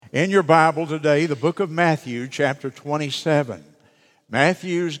In your Bible today, the book of Matthew, chapter 27.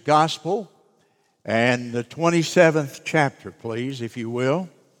 Matthew's Gospel and the 27th chapter, please, if you will.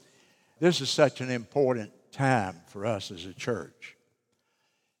 This is such an important time for us as a church.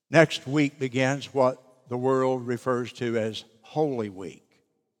 Next week begins what the world refers to as Holy Week.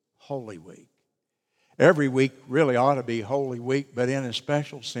 Holy Week. Every week really ought to be Holy Week, but in a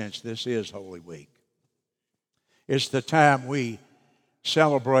special sense, this is Holy Week. It's the time we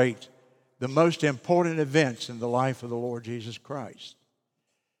celebrate the most important events in the life of the Lord Jesus Christ.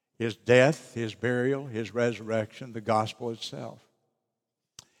 His death, His burial, His resurrection, the gospel itself.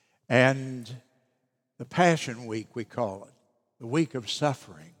 And the Passion Week, we call it, the week of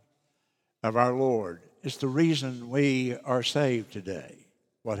suffering of our Lord. It's the reason we are saved today,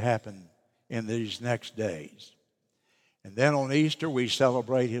 what happened in these next days. And then on Easter, we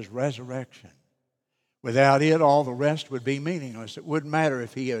celebrate His resurrection. Without it, all the rest would be meaningless. It wouldn't matter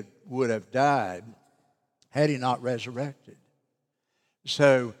if He would have died had He not resurrected.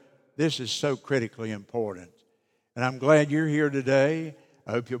 So this is so critically important. And I'm glad you're here today.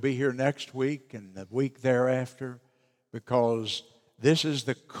 I hope you'll be here next week and the week thereafter, because this is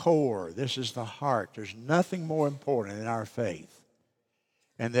the core, this is the heart. There's nothing more important in our faith,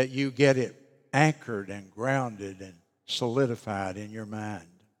 and that you get it anchored and grounded and solidified in your mind.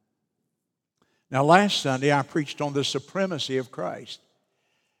 Now, last Sunday, I preached on the supremacy of Christ.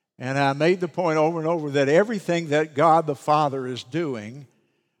 And I made the point over and over that everything that God the Father is doing,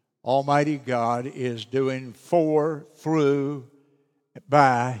 Almighty God is doing for, through,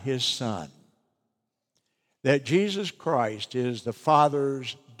 by His Son. That Jesus Christ is the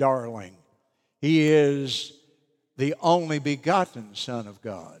Father's darling. He is the only begotten Son of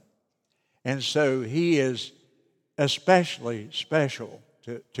God. And so He is especially special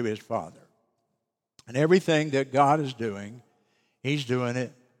to His Father. And everything that God is doing, He's doing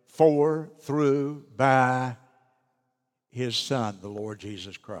it for, through, by His Son, the Lord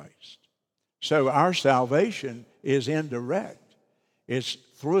Jesus Christ. So our salvation is indirect. It's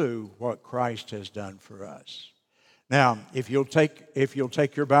through what Christ has done for us. Now, if you'll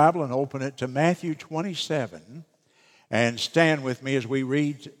take your Bible and open it to Matthew 27, and stand with me as we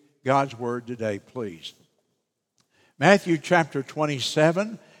read God's Word today, please. Matthew chapter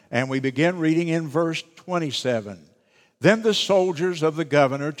 27, and we begin reading in verse 27. Then the soldiers of the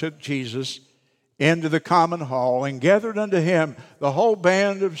governor took Jesus into the common hall and gathered unto Him the whole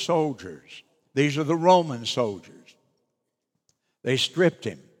band of soldiers. These are the Roman soldiers. They stripped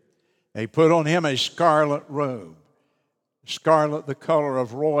Him. They put on Him a scarlet robe, scarlet the color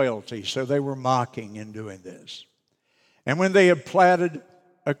of royalty, so they were mocking in doing this. And when they had platted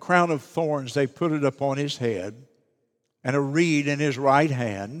a crown of thorns, they put it upon His head, and a reed in His right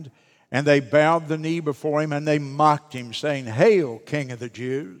hand, and they bowed the knee before Him, and they mocked Him, saying, Hail, King of the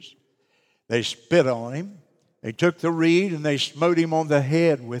Jews! They spit on Him. They took the reed, and they smote Him on the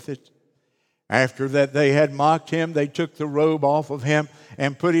head with it. After that they had mocked Him, they took the robe off of Him,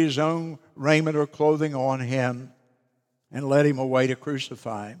 and put His own raiment or clothing on Him, and led Him away to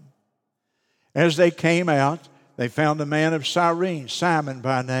crucify Him. As they came out, they found a man of Cyrene, Simon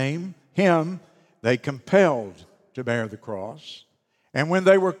by name. Him they compelled to bear the cross. And when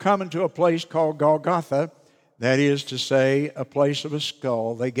they were coming to a place called Golgotha, that is to say, a place of a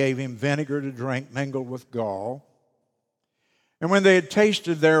skull, they gave Him vinegar to drink mingled with gall. And when they had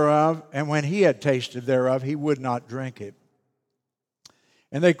tasted thereof, and when He had tasted thereof, He would not drink it.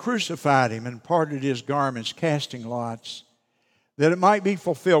 And they crucified Him and parted His garments, casting lots, that it might be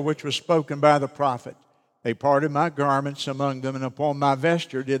fulfilled which was spoken by the prophet. They parted my garments among them, and upon my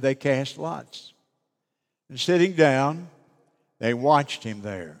vesture did they cast lots. And sitting down, they watched Him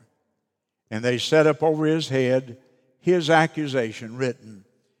there. And they set up over His head His accusation written,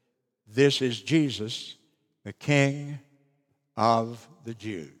 This is Jesus, the King of the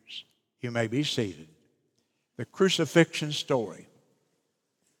Jews. You may be seated. The crucifixion story.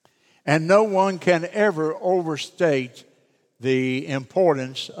 And no one can ever overstate the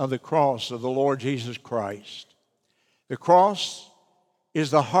importance of the cross of the Lord Jesus Christ. The cross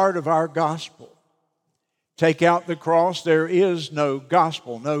is the heart of our gospel. Take out the cross, there is no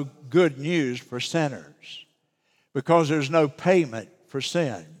gospel, no good news for sinners, because there's no payment for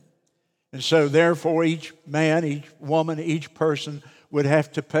sin. And so therefore each man, each woman, each person would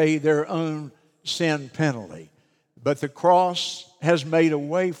have to pay their own sin penalty. But the cross has made a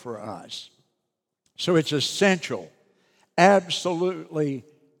way for us. So it's essential, absolutely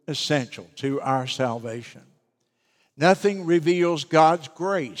essential to our salvation. Nothing reveals God's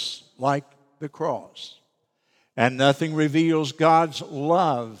grace like the cross. And nothing reveals God's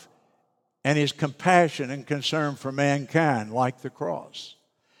love and His compassion and concern for mankind like the cross.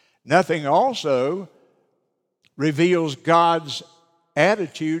 Nothing also reveals God's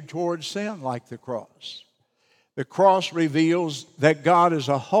attitude towards sin like the cross. The cross reveals that God is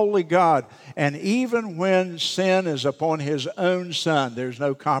a holy God, and even when sin is upon His own Son, there's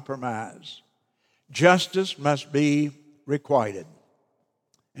no compromise. Justice must be requited.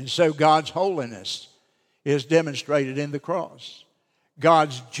 And so God's holiness is demonstrated in the cross.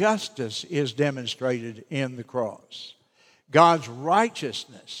 God's justice is demonstrated in the cross. God's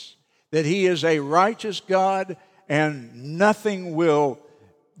righteousness, that He is a righteous God and nothing will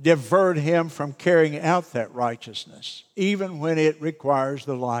divert Him from carrying out that righteousness, even when it requires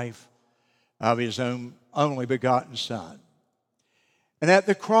the life of His own only begotten Son. And at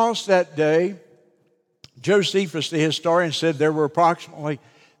the cross that day, Josephus, the historian, said there were approximately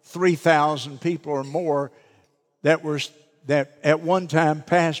 3,000 people or more that at one time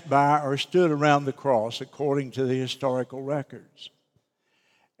passed by or stood around the cross, according to the historical records.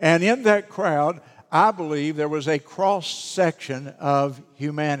 And in that crowd, I believe there was a cross-section of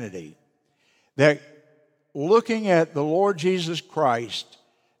humanity that, looking at the Lord Jesus Christ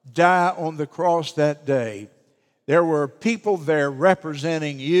die on the cross that day, there were people there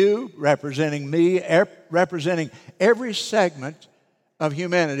representing you, representing me, representing every segment of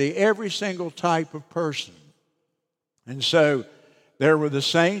humanity, every single type of person. And so there were the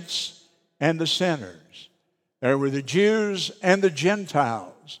saints and the sinners. There were the Jews and the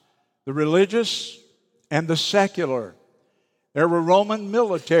Gentiles, the religious and the secular. There were Roman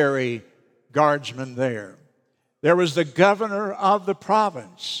military guardsmen there. There was the governor of the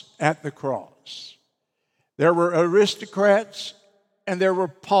province at the cross. There were aristocrats and there were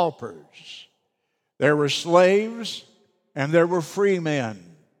paupers. There were slaves and there were free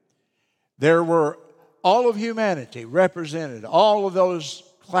men. There were all of humanity represented. All of those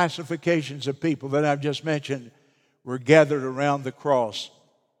classifications of people that I've just mentioned were gathered around the cross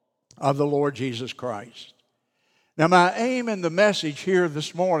of the Lord Jesus Christ. Now, my aim in the message here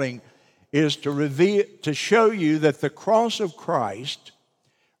this morning is to show you that the cross of Christ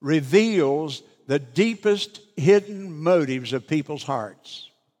reveals the deepest hidden motives of people's hearts.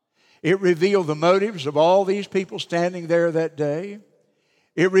 It revealed the motives of all these people standing there that day.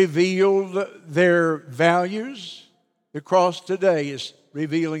 It revealed their values. The cross today is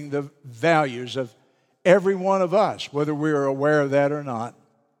revealing the values of every one of us, whether we're aware of that or not.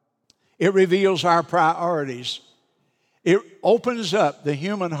 It reveals our priorities. It opens up the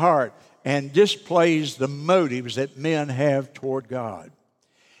human heart and displays the motives that men have toward God.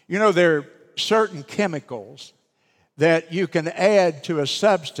 You know, there are certain chemicals that you can add to a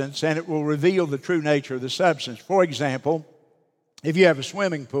substance and it will reveal the true nature of the substance. For example, if you have a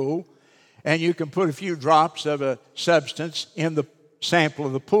swimming pool and you can put a few drops of a substance in the sample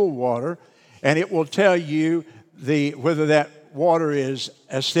of the pool water, and it will tell you whether that water is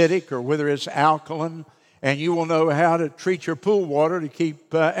acidic or whether it's alkaline, and you will know how to treat your pool water to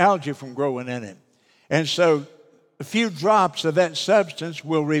keep algae from growing in it. And so a few drops of that substance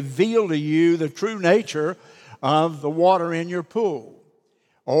will reveal to you the true nature of the water in your pool.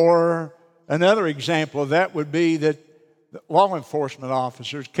 Or another example of that would be that law enforcement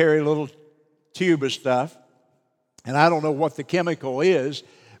officers carry a little tube of stuff, and I don't know what the chemical is,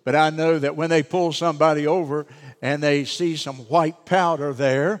 but I know that when they pull somebody over and they see some white powder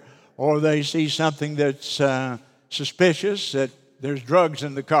there, or they see something that's suspicious, that there's drugs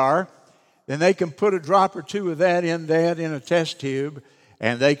in the car, then they can put a drop or two of that in a test tube,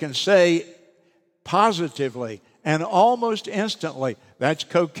 and they can say positively and almost instantly, that's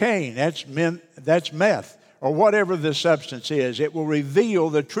cocaine, that's meth, or whatever the substance is. It will reveal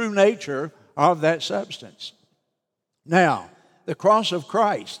the true nature of that substance. Now, the cross of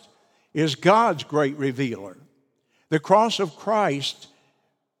Christ is God's great revealer. The cross of Christ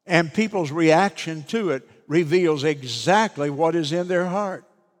and people's reaction to it reveals exactly what is in their heart.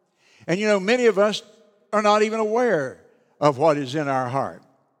 And you know, many of us are not even aware of what is in our heart.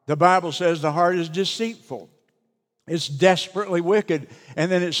 The Bible says the heart is deceitful. It's desperately wicked.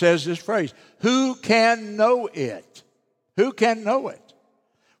 And then it says this phrase, who can know it? Who can know it?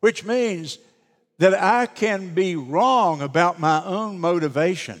 Which means that I can be wrong about my own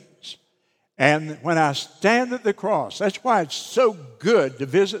motivations. And when I stand at the cross, that's why it's so good to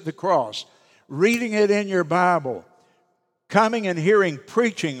visit the cross, reading it in your Bible, coming and hearing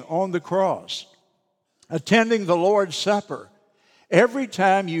preaching on the cross, attending the Lord's Supper. Every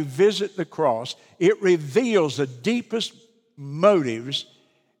time you visit the cross, it reveals the deepest motives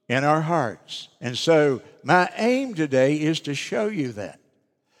in our hearts. And so my aim today is to show you that.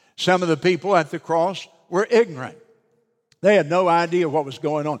 Some of the people at the cross were ignorant. They had no idea what was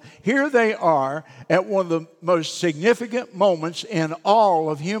going on. Here they are at one of the most significant moments in all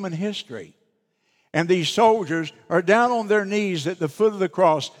of human history. And these soldiers are down on their knees at the foot of the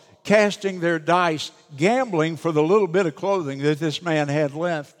cross, casting their dice, gambling for the little bit of clothing that this man had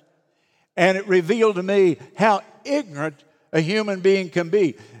left. And it revealed to me how ignorant a human being can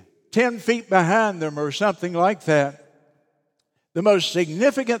be. 10 feet behind them or something like that. The most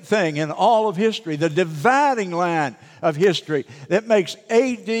significant thing in all of history, the dividing line of history that makes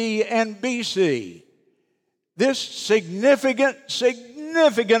AD and BC, this significant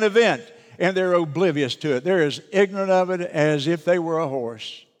event, and they're oblivious to it. They're as ignorant of it as if they were a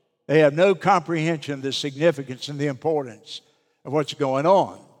horse. They have no comprehension of the significance and the importance of what's going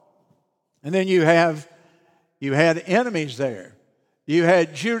on. And then you had enemies there. You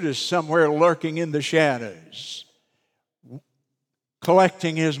had Judas somewhere lurking in the shadows,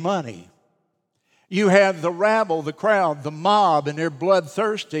 collecting his money. You have the rabble, the crowd, the mob, and they're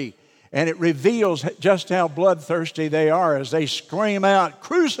bloodthirsty. And it reveals just how bloodthirsty they are as they scream out,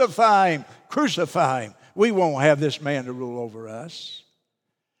 "Crucify him, crucify him. We won't have this man to rule over us."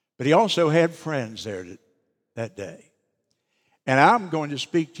 But he also had friends there that day. And I'm going to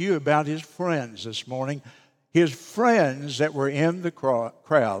speak to you about his friends this morning. His friends that were in the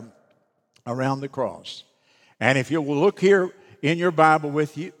crowd around the cross. And if you will look here in your Bible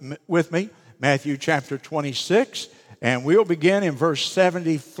with me, Matthew chapter 26, and we'll begin in verse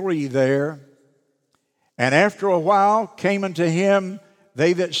 73 there. "And after a while came unto him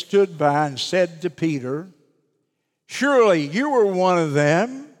they that stood by and said to Peter, Surely you were one of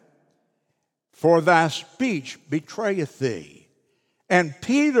them, for thy speech betrayeth thee. And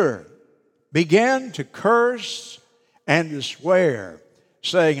Peter began to curse and to swear,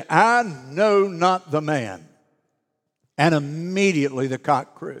 saying, I know not the man. And immediately the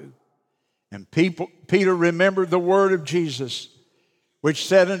cock crew. And Peter remembered the word of Jesus, which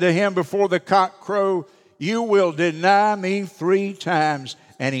said unto him, Before the cock crow, you will deny me 3 times.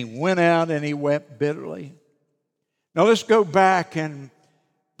 And he went out and he wept bitterly. Now let's go back and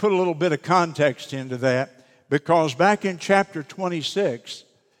put a little bit of context into that, because back in chapter 26,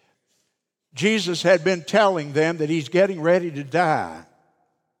 Jesus had been telling them that he's getting ready to die.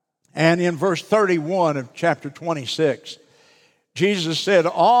 And in verse 31 of chapter 26, Jesus said,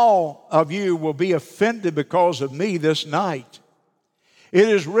 All of you will be offended because of me this night. It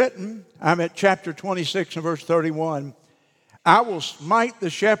is written, I'm at chapter 26 and verse 31, I will smite the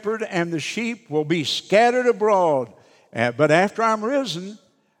shepherd and the sheep will be scattered abroad. But after I'm risen,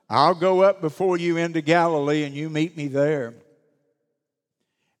 I'll go up before you into Galilee and you meet me there.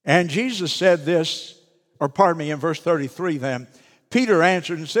 And Jesus said this, in verse 33 then, Peter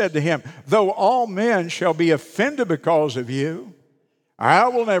answered and said to him, Though all men shall be offended because of you, I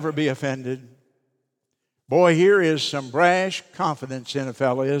will never be offended. Boy, here is some brash confidence in a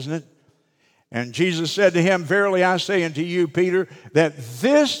fellow, isn't it? And Jesus said to him, Verily I say unto you, Peter, that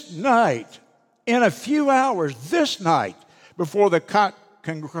this night, in a few hours, this night, before the cock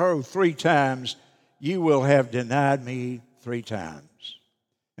can crow 3 times, you will have denied me 3 times.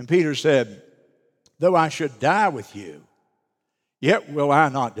 And Peter said, Though I should die with you, yet will I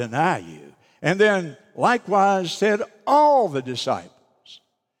not deny you. And then likewise said all the disciples.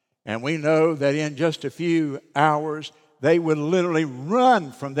 And we know that in just a few hours, they would literally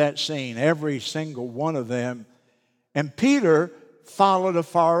run from that scene, every single one of them. And Peter followed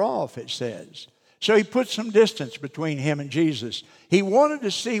afar off, it says. So he put some distance between him and Jesus. He wanted to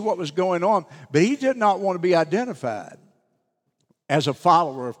see what was going on, but he did not want to be identified as a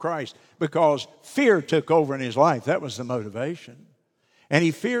follower of Christ, because fear took over in his life. That was the motivation. And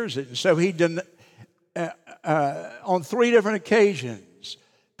he fears it. And so he on 3 different occasions,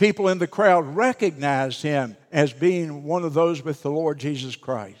 people in the crowd recognized him as being one of those with the Lord Jesus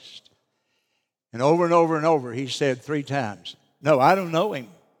Christ. And over and over and over, he said 3 times, No, I don't know him.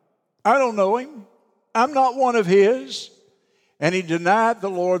 I don't know him. I'm not one of his. And he denied the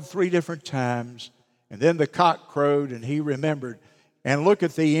Lord 3 different times. And then the cock crowed and he remembered. And look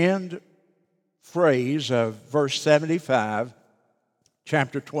at the end phrase of verse 75,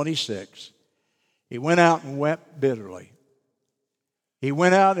 chapter 26. He went out and wept bitterly. He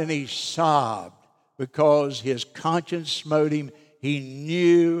went out and he sobbed because his conscience smote him. He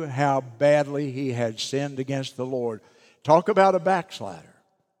knew how badly he had sinned against the Lord. Talk about a backslider.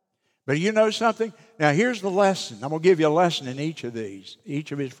 But you know something? Now here's the lesson. I'm going to give you a lesson in each of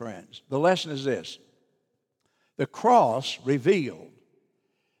his friends. The lesson is this. The cross revealed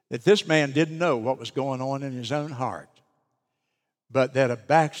that this man didn't know what was going on in his own heart, but that a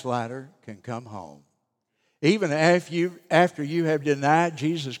backslider can come home. Even after you have denied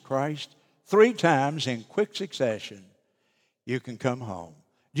Jesus Christ 3 times in quick succession, you can come home.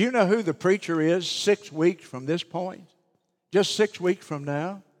 Do you know who the preacher is 6 weeks from this point? Just 6 weeks from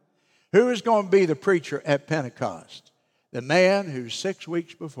now? Who is going to be the preacher at Pentecost? The man who 6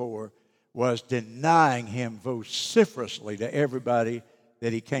 weeks before was denying him vociferously to everybody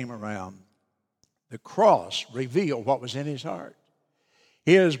that he came around. The cross revealed what was in his heart.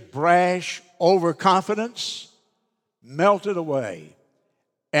 His brash overconfidence melted away,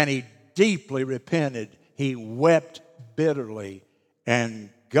 and he deeply repented. He wept bitterly, and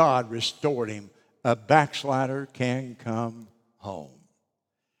God restored him. A backslider can come home.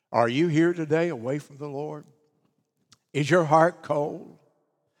 Are you here today away from the Lord? Is your heart cold?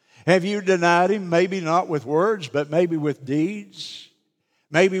 Have you denied him? Maybe not with words, but maybe with deeds.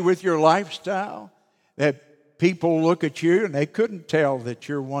 Maybe with your lifestyle. That people look at you and they couldn't tell that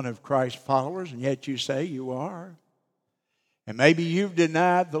you're one of Christ's followers, and yet you say you are. And maybe you've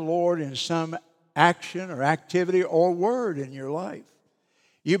denied the Lord in some action or activity or word in your life.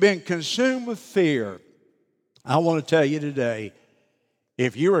 You've been consumed with fear. I want to tell you today,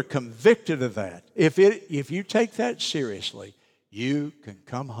 if you are convicted of that, if you take that seriously, you can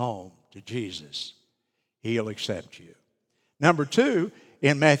come home to Jesus. He'll accept you. Number 2,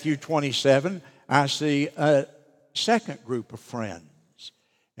 in Matthew 27, I see a second group of friends.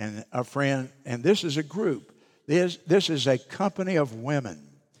 And this is a group. This is a company of women.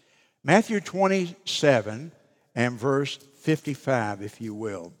 Matthew 27 and verse 55, if you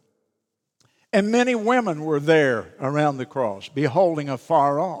will. And many women were there around the cross, beholding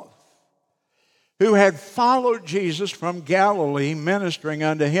afar off, who had followed Jesus from Galilee, ministering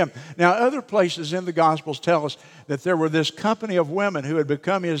unto him. Now, other places in the Gospels tell us that there were this company of women who had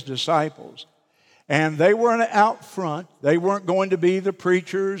become his disciples. And they weren't out front. They weren't going to be the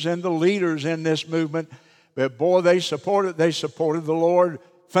preachers and the leaders in this movement. But boy, they supported the Lord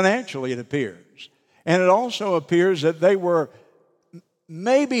financially, it appears. And it also appears that they were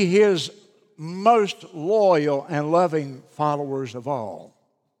maybe his most loyal and loving followers of all.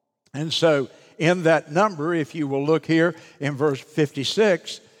 And so in that number, if you will look here in verse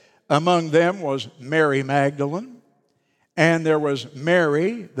 56, among them was Mary Magdalene, and there was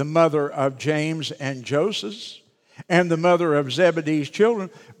Mary, the mother of James and Joseph, and the mother of Zebedee's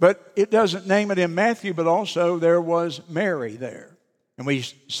children. But it doesn't name it in Matthew, but also there was Mary there. And we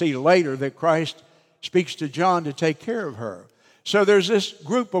see later that Christ speaks to John to take care of her. So there's this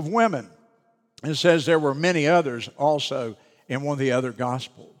group of women. It says there were many others also in one of the other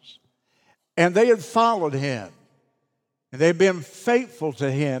Gospels. And they had followed him. And they'd been faithful to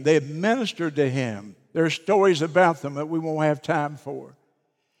him. They had ministered to him. There are stories about them that we won't have time for.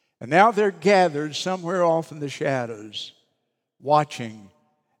 And now they're gathered somewhere off in the shadows, watching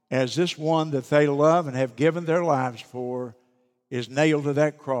as this one that they love and have given their lives for is nailed to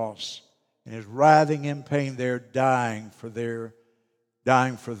that cross and is writhing in pain there, dying for them.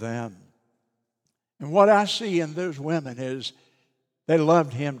 And what I see in those women is they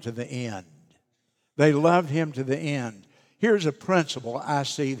loved him to the end. They loved him to the end. Here's a principle I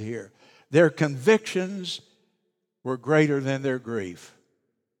see here. Their convictions were greater than their grief.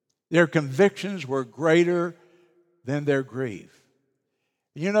 Their convictions were greater than their grief.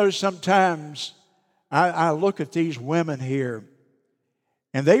 You know, sometimes I look at these women here,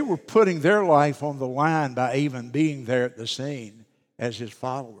 and they were putting their life on the line by even being there at the scene as his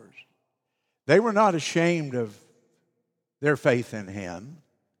followers. They were not ashamed of their faith in him.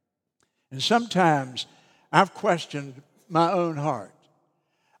 And sometimes I've questioned my own heart.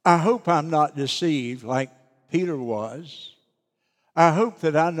 I hope I'm not deceived like Peter was. I hope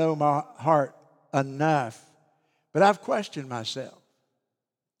that I know my heart enough. But I've questioned myself.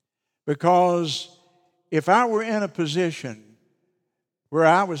 Because if I were in a position where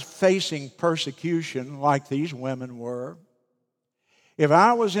I was facing persecution like these women were, if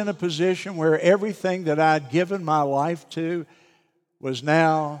I was in a position where everything that I'd given my life to was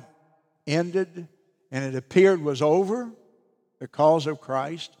now ended and it appeared was over, the cause of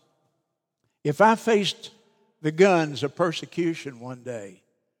Christ, if I faced the guns of persecution one day,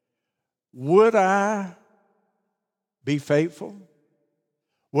 would I be faithful?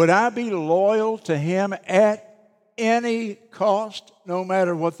 Would I be loyal to him at any cost, no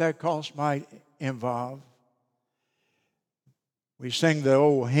matter what that cost might involve? We sing the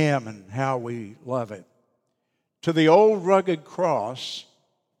old hymn and how we love it. To the old rugged cross,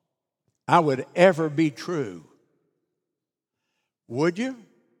 I would ever be true. Would you?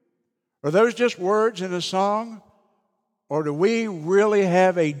 Are those just words in a song? Or do we really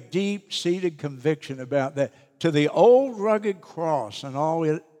have a deep-seated conviction about that? To the old rugged cross and all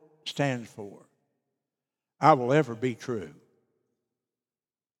it stands for, I will ever be true.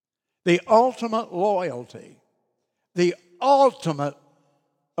 The ultimate loyalty, the ultimate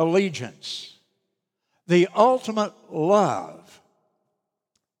allegiance, the ultimate love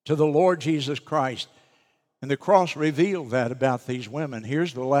to the Lord Jesus Christ. And the cross revealed that about these women.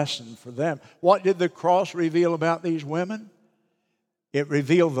 Here's the lesson for them. What did the cross reveal about these women? It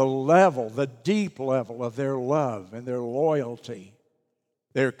revealed the level, the deep level of their love and their loyalty,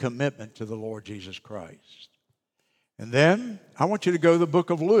 their commitment to the Lord Jesus Christ. And then I want you to go to the book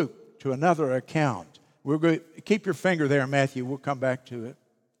of Luke, to another account. We're going to keep your finger there, Matthew. We'll come back to it.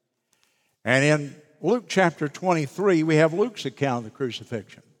 And in Luke chapter 23, we have Luke's account of the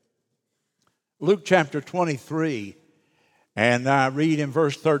crucifixion. Luke chapter 23, and I read in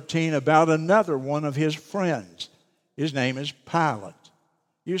verse 13 about another one of his friends. His name is Pilate.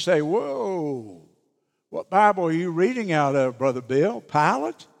 You say, whoa, what Bible are you reading out of, Brother Bill?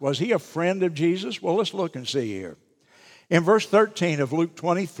 Pilate? Was he a friend of Jesus? Well, let's look and see here. In verse 13 of Luke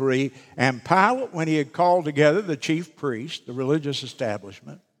 23, and Pilate, when he had called together the chief priests, the religious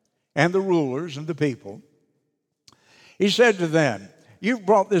establishment, and the rulers and the people, he said to them, you've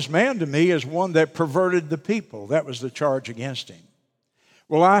brought this man to me as one that perverted the people. That was the charge against him.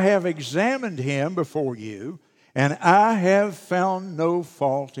 Well, I have examined him before you, and I have found no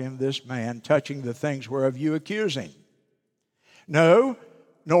fault in this man touching the things whereof you accuse him. No,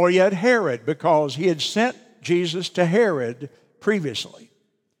 nor yet Herod, because he had sent Jesus to Herod previously.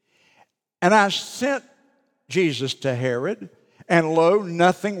 And I sent Jesus to Herod, and lo,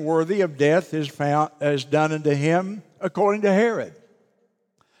 nothing worthy of death is done unto him according to Herod.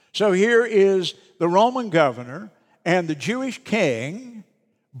 So here is the Roman governor and the Jewish king.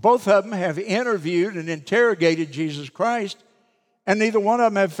 Both of them have interviewed and interrogated Jesus Christ, and neither one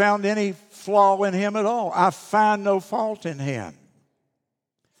of them have found any flaw in him at all. I find no fault in him.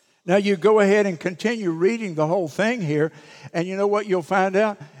 Now you go ahead and continue reading the whole thing here, and you know what you'll find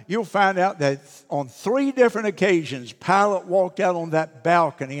out? You'll find out that on 3 different occasions, Pilate walked out on that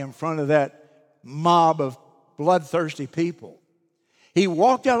balcony in front of that mob of bloodthirsty people. He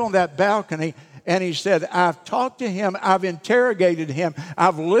walked out on that balcony and he said, I've talked to him, I've interrogated him,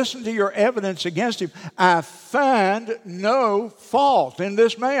 I've listened to your evidence against him. I find no fault in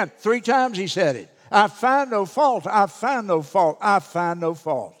this man. 3 times he said it. I find no fault, I find no fault, I find no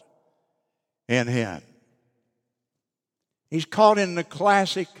fault in him. He's caught in the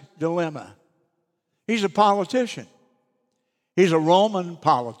classic dilemma. He's a politician. He's a Roman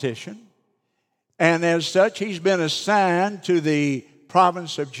politician. And as such, he's been assigned to the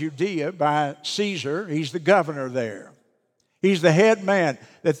province of Judea by Caesar. He's the governor there. He's the head man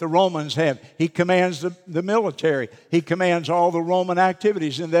that the Romans have. He commands the military. He commands all the Roman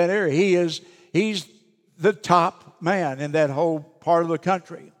activities in that area. He's the top man in that whole part of the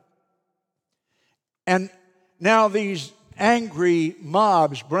country. And now these angry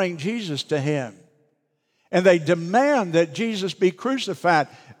mobs bring Jesus to him. And they demand that Jesus be crucified.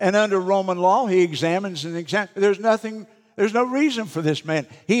 And under Roman law, he examines and examines. There's no reason for this man.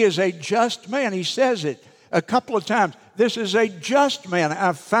 He is a just man. He says it a couple of times. This is a just man.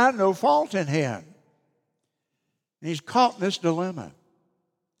 I find no fault in him. And he's caught in this dilemma.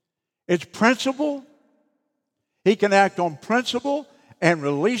 It's principle. He can act on principle and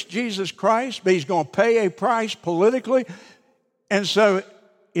release Jesus Christ, but he's going to pay a price politically. And so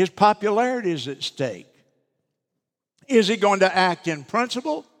his popularity is at stake. Is he going to act in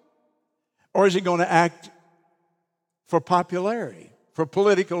principle, or is he going to act for popularity, for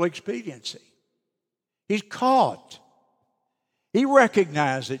political expediency? He's caught. He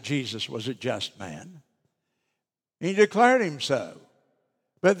recognized that Jesus was a just man. He declared him so.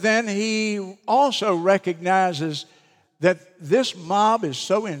 But then he also recognizes that this mob is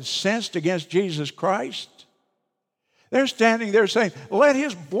so incensed against Jesus Christ. They're standing there saying, let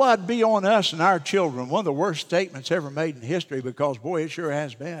his blood be on us and our children. One of the worst statements ever made in history, because, boy, it sure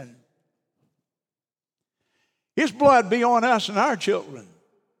has been. His blood be on us and our children.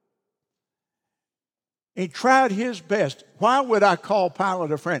 He tried his best. Why would I call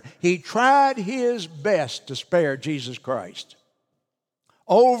Pilate a friend? He tried his best to spare Jesus Christ.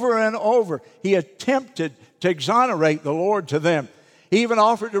 Over and over, he attempted to exonerate the Lord to them. He even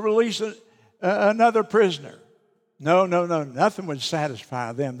offered to release another prisoner. No, nothing would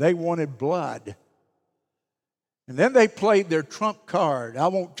satisfy them. They wanted blood. And then they played their trump card. I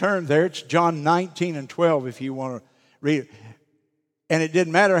won't turn there. It's John 19 and 12 if you want to read it. And it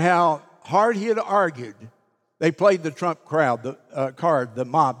didn't matter how hard he had argued. They played the trump card, the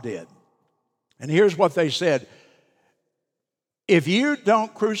mob did. And here's what they said. If you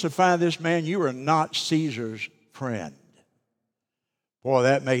don't crucify this man, you are not Caesar's friend. Boy,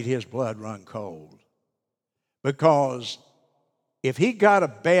 that made his blood run cold. Because if he got a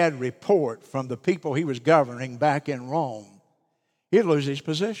bad report from the people he was governing back in Rome, he'd lose his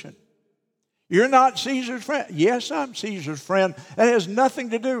position. You're not Caesar's friend. Yes, I'm Caesar's friend. That has nothing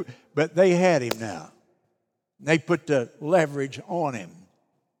to do, but they had him now. They put the leverage on him.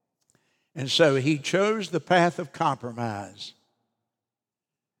 And so he chose the path of compromise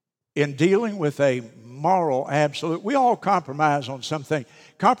in dealing with a moral absolute. We all compromise on something.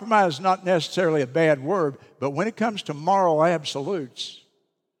 Compromise is not necessarily a bad word, but when it comes to moral absolutes,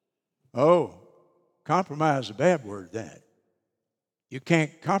 compromise is a bad word then. You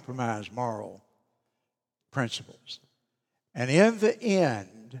can't compromise moral principles. And in the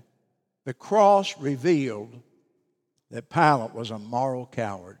end, the cross revealed that Pilate was a moral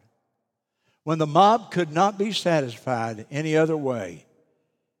coward. When the mob could not be satisfied any other way,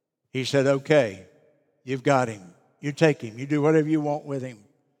 he said, okay, you've got him. You take him. You do whatever you want with him.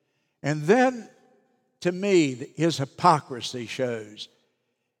 And then, to me, his hypocrisy shows.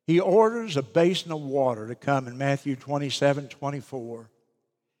 He orders a basin of water to come in Matthew 27:24.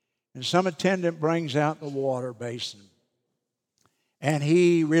 And some attendant brings out the water basin. And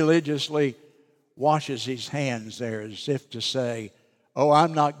he religiously washes his hands there as if to say, oh,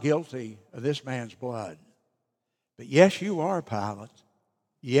 I'm not guilty of this man's blood. But yes, you are, Pilate.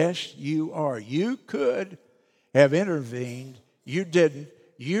 Yes, you are. You could have intervened. You didn't.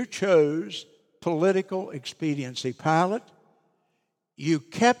 You chose political expediency. Pilate, you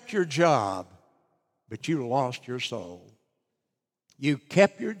kept your job, but you lost your soul. You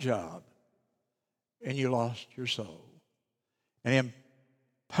kept your job, and you lost your soul. And in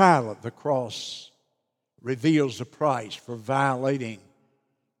Pilate, the cross reveals the price for violating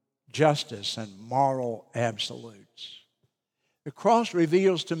justice and moral absolutes. The cross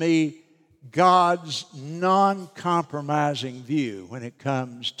reveals to me God's non-compromising view when it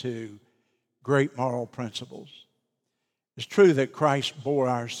comes to great moral principles. It's true that Christ bore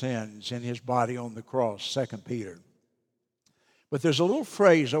our sins in his body on the cross, 2 Peter. But there's a little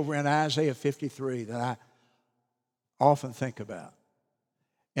phrase over in Isaiah 53 that I often think about.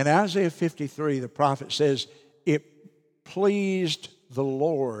 In Isaiah 53, the prophet says, it pleased the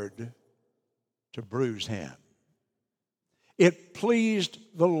Lord to bruise him. It pleased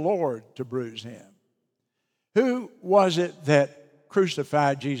the Lord to bruise him. Who was it that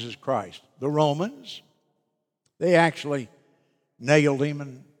crucified Jesus Christ? The Romans. They actually nailed him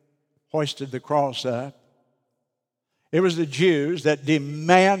and hoisted the cross up. It was the Jews that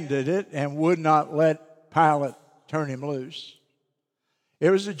demanded it and would not let Pilate turn him loose. It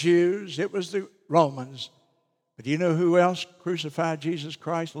was the Jews. It was the Romans. But do you know who else crucified Jesus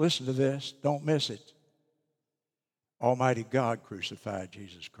Christ? Listen to this. Don't miss it. Almighty God crucified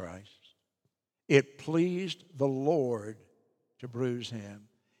Jesus Christ. It pleased the Lord to bruise him.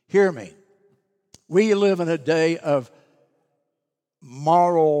 Hear me. We live in a day of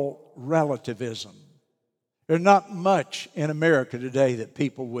moral relativism. There's not much in America today that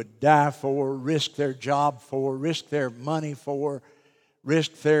people would die for, risk their job for, risk their money for,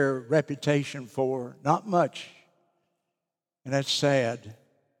 risk their reputation for. Not much. And that's sad.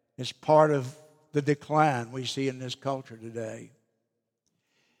 It's part of the decline we see in this culture today.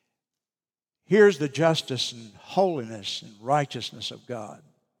 Here's the justice and holiness and righteousness of God.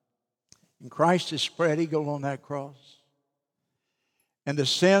 And Christ is spread eagle on that cross. And the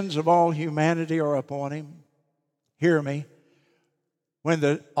sins of all humanity are upon him. Hear me.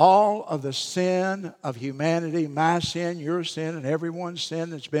 When all of the sin of humanity, my sin, your sin, and everyone's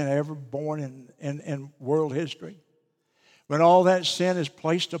sin that's been ever born in world history, when all that sin is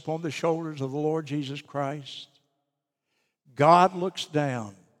placed upon the shoulders of the Lord Jesus Christ, God looks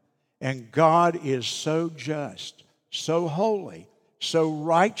down, and God is so just, so holy, so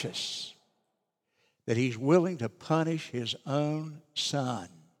righteous, that he's willing to punish his own son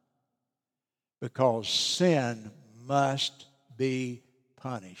because sin must be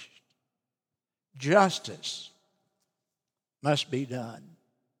punished. Justice must be done.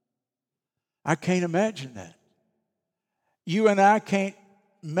 I can't imagine that. You and I can't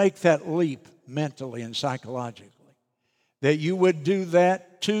make that leap mentally and psychologically. That you would do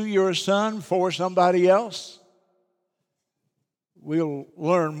that to your son for somebody else. We'll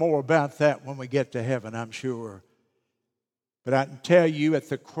learn more about that when we get to heaven, I'm sure. But I can tell you at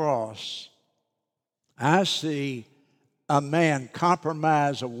the cross, I see a man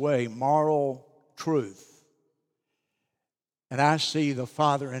compromise away moral truth. And I see the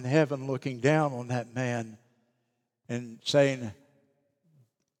Father in heaven looking down on that man and saying,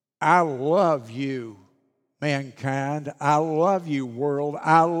 I love you, mankind. I love you, world.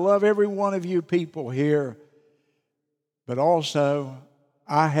 I love every one of you people here. But also,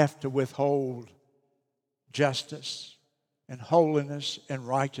 I have to withhold justice and holiness and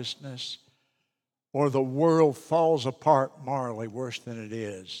righteousness or the world falls apart morally worse than it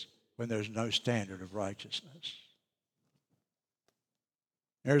is when there's no standard of righteousness.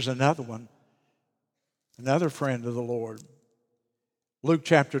 There's another one, another friend of the Lord. Luke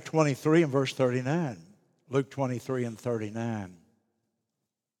chapter 23 and verse 39. Luke 23 and 39.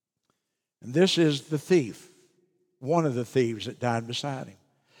 And this is the thief, one of the thieves that died beside him.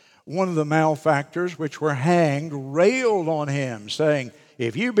 One of the malefactors which were hanged railed on him, saying,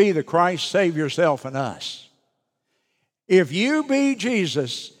 if you be the Christ, save yourself and us. If you be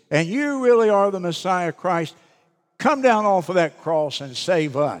Jesus and you really are the Messiah Christ, come down off of that cross and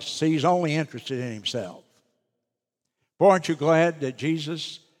save us. See, he's only interested in himself. Boy, aren't you glad that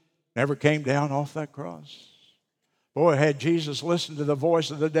Jesus never came down off that cross? Boy, had Jesus listened to the voice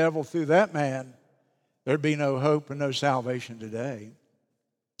of the devil through that man, there'd be no hope and no salvation today.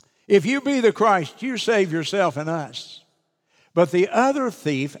 If you be the Christ, you save yourself and us. But the other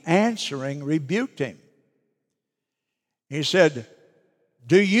thief answering rebuked him. He said,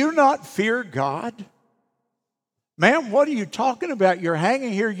 do you not fear God? Man, what are you talking about? You're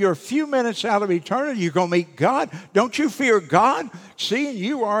hanging here. You're a few minutes out of eternity. You're going to meet God. Don't you fear God? Seeing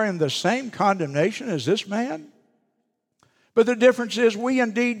you are in the same condemnation as this man? But the difference is we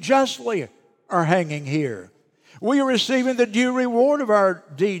indeed justly are hanging here. We are receiving the due reward of our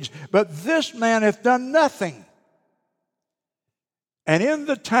deeds. But this man hath done nothing. And in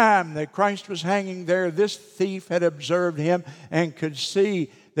the time that Christ was hanging there, this thief had observed him and could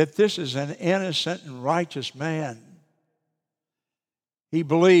see that this is an innocent and righteous man. He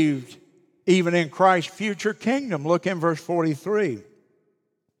believed even in Christ's future kingdom. Look in verse 43.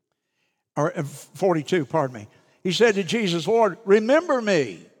 Or 42, pardon me. He said to Jesus, Lord, remember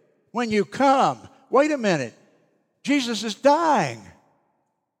me when you come. Wait a minute. Jesus is dying.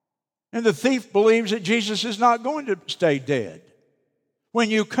 And the thief believes that Jesus is not going to stay dead. When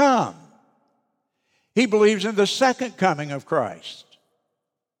you come. He believes in the second coming of Christ.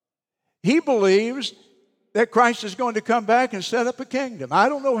 He believes that Christ is going to come back and set up a kingdom. I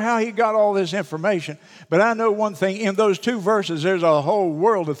don't know how he got all this information, but I know one thing. In those two verses, there's a whole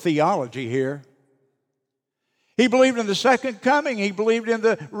world of theology here. He believed in the second coming. He believed in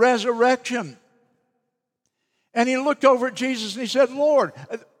the resurrection. And he looked over at Jesus and he said, Lord,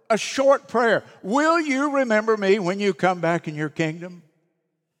 a short prayer. Will you remember me when you come back in your kingdom?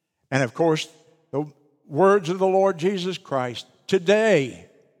 And of course, the words of the Lord Jesus Christ. Today,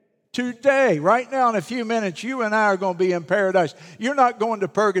 right now in a few minutes, you and I are going to be in paradise. You're not going to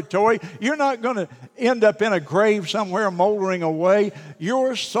purgatory. You're not going to end up in a grave somewhere moldering away.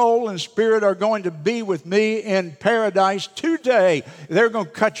 Your soul and spirit are going to be with me in paradise today. They're going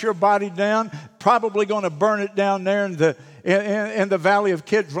to cut your body down, probably going to burn it down there in the valley of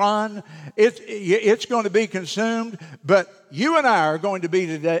Kidron. It's going to be consumed, but you and I are going to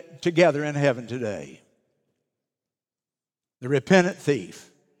be together in heaven today. The repentant thief.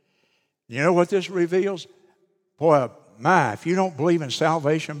 You know what this reveals? Boy, if you don't believe in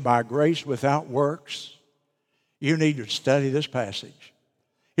salvation by grace without works, you need to study this passage.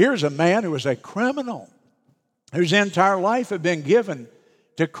 Here's a man who was a criminal, whose entire life had been given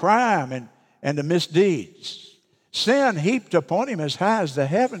to crime and to misdeeds. Sin heaped upon him as high as the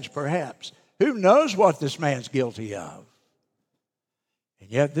heavens, perhaps. Who knows what this man's guilty of? And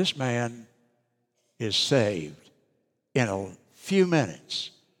yet this man is saved in a few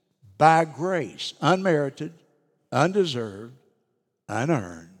minutes. By grace, unmerited, undeserved,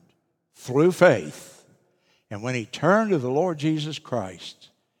 unearned, through faith. And when he turned to the Lord Jesus Christ,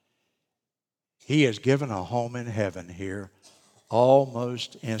 he is given a home in heaven here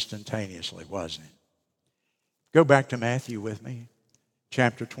almost instantaneously, wasn't it? Go back to Matthew with me,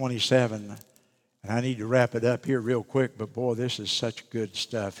 chapter 27. And I need to wrap it up here real quick, but boy, this is such good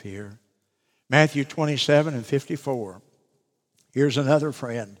stuff here. Matthew 27 and 54. Here's another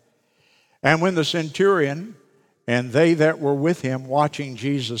friend. And when the centurion and they that were with him watching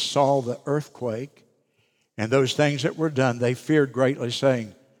Jesus saw the earthquake and those things that were done, they feared greatly,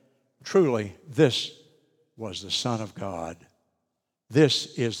 saying, truly, this was the Son of God.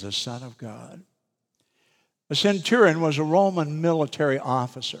 This is the Son of God. A centurion was a Roman military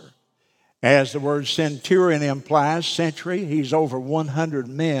officer. As the word centurion implies, century, he's over 100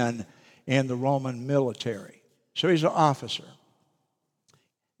 men in the Roman military. So he's an officer.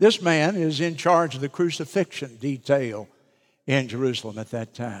 This man is in charge of the crucifixion detail in Jerusalem at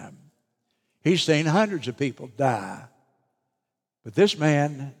that time. He's seen hundreds of people die. But this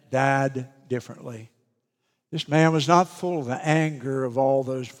man died differently. This man was not full of the anger of all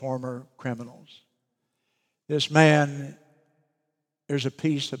those former criminals. This man, there's a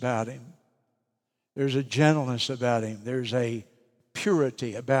peace about him. There's a gentleness about him. There's a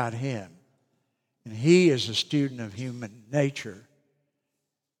purity about him. And he is a student of human nature,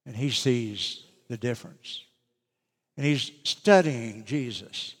 and he sees the difference. And he's studying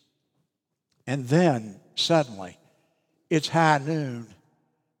Jesus. And then, suddenly, it's high noon,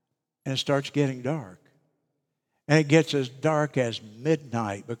 and it starts getting dark. And it gets as dark as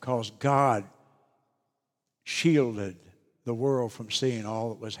midnight because God shielded the world from seeing all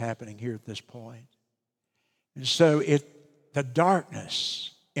that was happening here at this point. And so the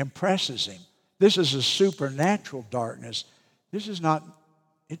darkness impresses him. This is a supernatural darkness. This is not,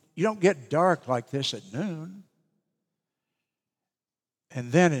 you don't get dark like this at noon.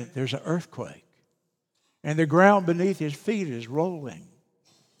 And then there's an earthquake. And the ground beneath his feet is rolling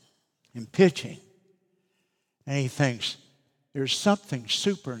and pitching. And he thinks, there's something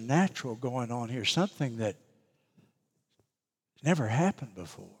supernatural going on here, something that never happened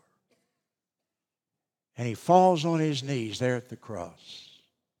before. And he falls on his knees there at the cross.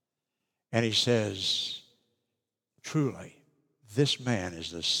 And he says, truly, this man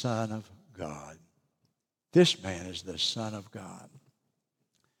is the Son of God. This man is the Son of God.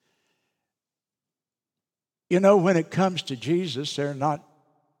 You know, when it comes to Jesus, there are not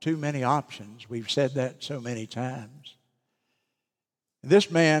too many options. We've said that so many times. This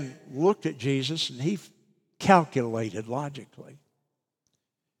man looked at Jesus and he calculated logically.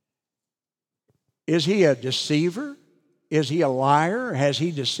 Is he a deceiver? Is he a liar? Has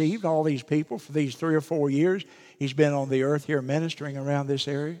he deceived all these people for these 3 or 4 years he's been on the earth here ministering around this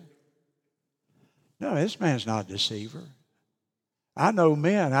area? No, this man's not a deceiver. I know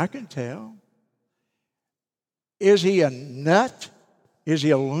men, I can tell. Is he a nut? Is he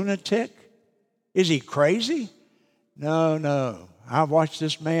a lunatic? Is he crazy? No. I've watched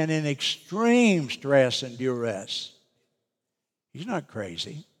this man in extreme stress and duress. He's not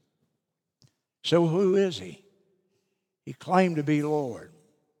crazy. So who is he? He claimed to be Lord.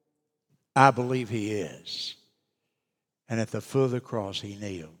 I believe he is. And at the foot of the cross he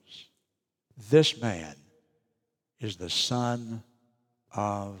kneels. This man is the Son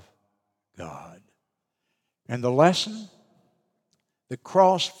of God. And the lesson? The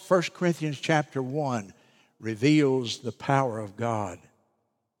cross, 1 Corinthians chapter 1, reveals the power of God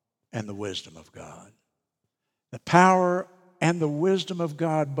and the wisdom of God. The power and the wisdom of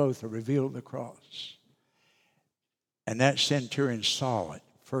God both are revealed at the cross. And that centurion saw it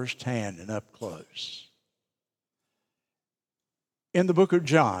firsthand and up close. In the book of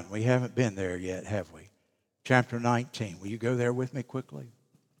John, we haven't been there yet, have we? Chapter 19. Will you go there with me quickly?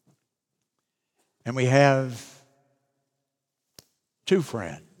 And we have two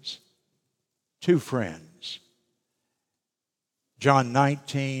friends. John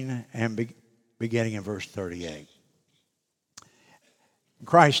 19 and beginning in verse 38.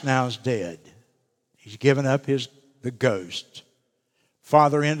 Christ now is dead. He's given up the ghost.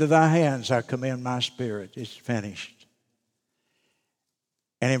 Father, into thy hands I commend my spirit. It's finished.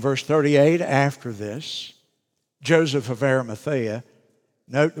 And in verse 38, after this, Joseph of Arimathea,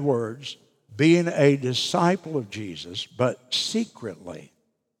 note the words, being a disciple of Jesus, but secretly,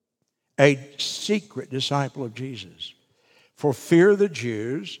 a secret disciple of Jesus, for fear of the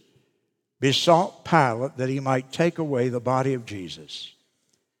Jews, besought Pilate that he might take away the body of Jesus.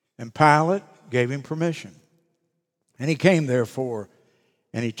 And Pilate gave him permission. And he came, therefore,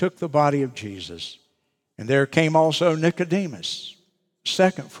 and he took the body of Jesus. And there came also Nicodemus,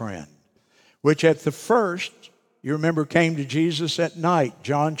 second friend, which at the first, you remember, came to Jesus at night.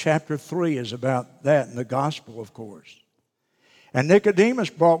 John chapter 3 is about that in the gospel, of course. And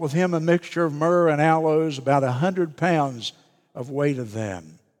Nicodemus brought with him a mixture of myrrh and aloes, about 100 pounds of weight of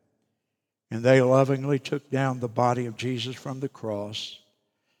them. And they lovingly took down the body of Jesus from the cross.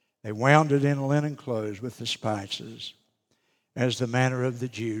 They wound it in linen clothes with the spices, as the manner of the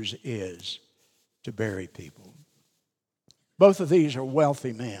Jews is to bury people. Both of these are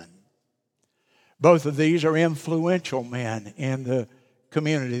wealthy men. Both of these are influential men in the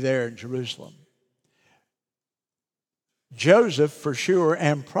community there in Jerusalem. Joseph, for sure,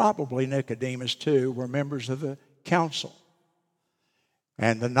 and probably Nicodemus too, were members of the council.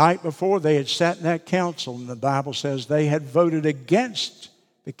 And the night before they had sat in that council, and the Bible says they had voted against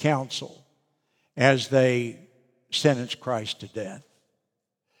the council as they sentenced Christ to death.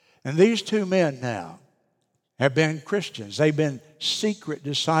 And these two men now have been Christians. They've been secret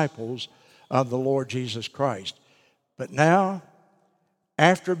disciples of the Lord Jesus Christ. But now,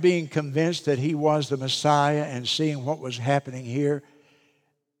 after being convinced that he was the Messiah and seeing what was happening here,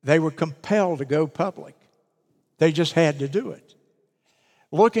 they were compelled to go public. They just had to do it.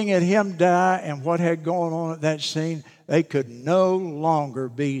 Looking at him die and what had gone on at that scene, they could no longer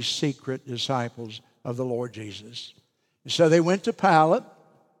be secret disciples of the Lord Jesus. And so they went to Pilate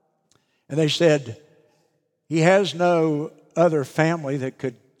And they said, he has no other family that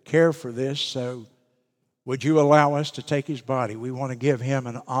could care for this, so would you allow us to take his body? We want to give him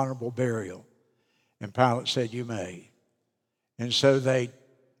an honorable burial. And Pilate said, you may. And so they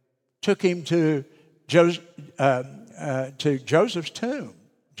took him to Joseph's tomb.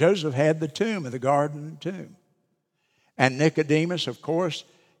 Joseph had the tomb, the garden tomb. And Nicodemus, of course,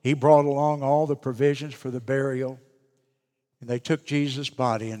 he brought along all the provisions for the burial. And they took Jesus'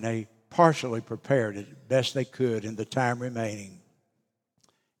 body and they partially prepared it best they could in the time remaining.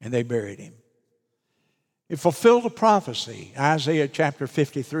 And they buried him. It fulfilled a prophecy. Isaiah chapter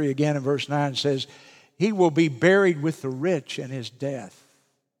 53 again in verse 9 says, he will be buried with the rich in his death.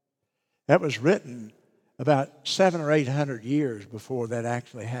 That was written about 700 or 800 years before that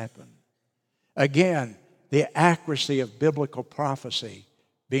actually happened. Again, the accuracy of biblical prophecy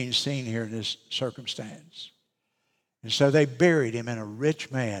being seen here in this circumstance. And so they buried him in a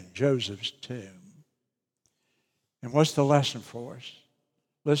rich man, Joseph's tomb. And what's the lesson for us?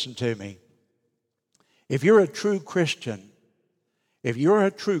 Listen to me. If you're a true Christian,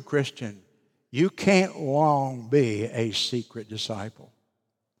 you can't long be a secret disciple.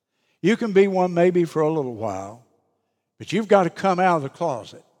 You can be one maybe for a little while, but you've got to come out of the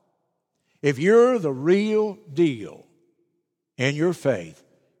closet. If you're the real deal in your faith,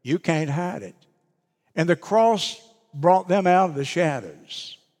 you can't hide it. And the cross brought them out of the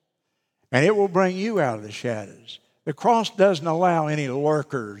shadows, and it will bring you out of the shadows. The cross doesn't allow any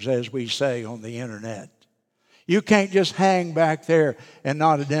lurkers, as we say on the internet. You can't just hang back there and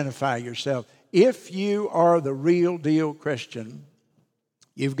not identify yourself. If you are the real deal Christian,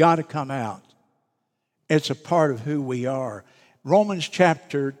 you've got to come out. It's a part of who we are. Romans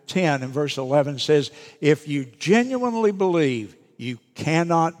chapter 10 and verse 11 says, if you genuinely believe, you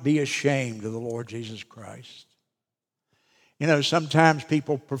cannot be ashamed of the Lord Jesus Christ. You know, sometimes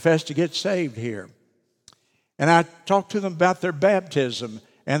people profess to get saved here. And I talk to them about their baptism,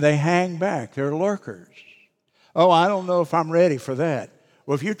 and they hang back. They're lurkers. Oh, I don't know if I'm ready for that.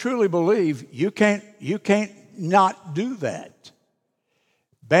 Well, if you truly believe, you can't not do that.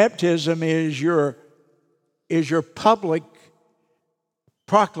 Baptism is your public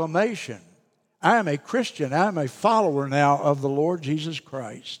proclamation. I am a Christian. I am a follower now of the Lord Jesus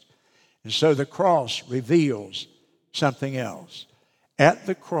Christ. And so the cross reveals something else. At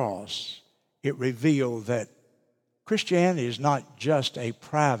the cross, it revealed that Christianity is not just a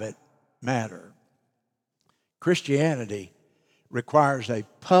private matter. Christianity requires a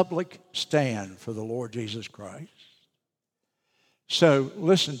public stand for the Lord Jesus Christ. So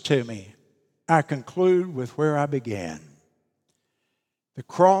listen to me. I conclude with where I began. The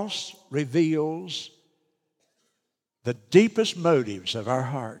cross reveals the deepest motives of our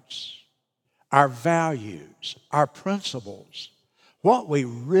hearts, our values, our principles, what we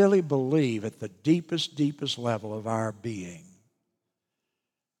really believe at the deepest level of our being.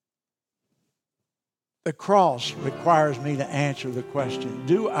 The cross requires me to answer the question,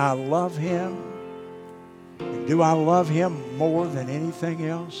 do I love him? And do I love him more than anything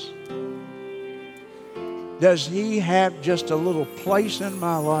else? Does he have just a little place in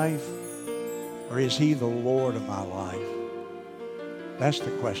my life, or is he the Lord of my life? That's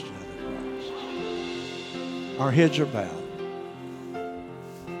the question of the cross. Our heads are bowed.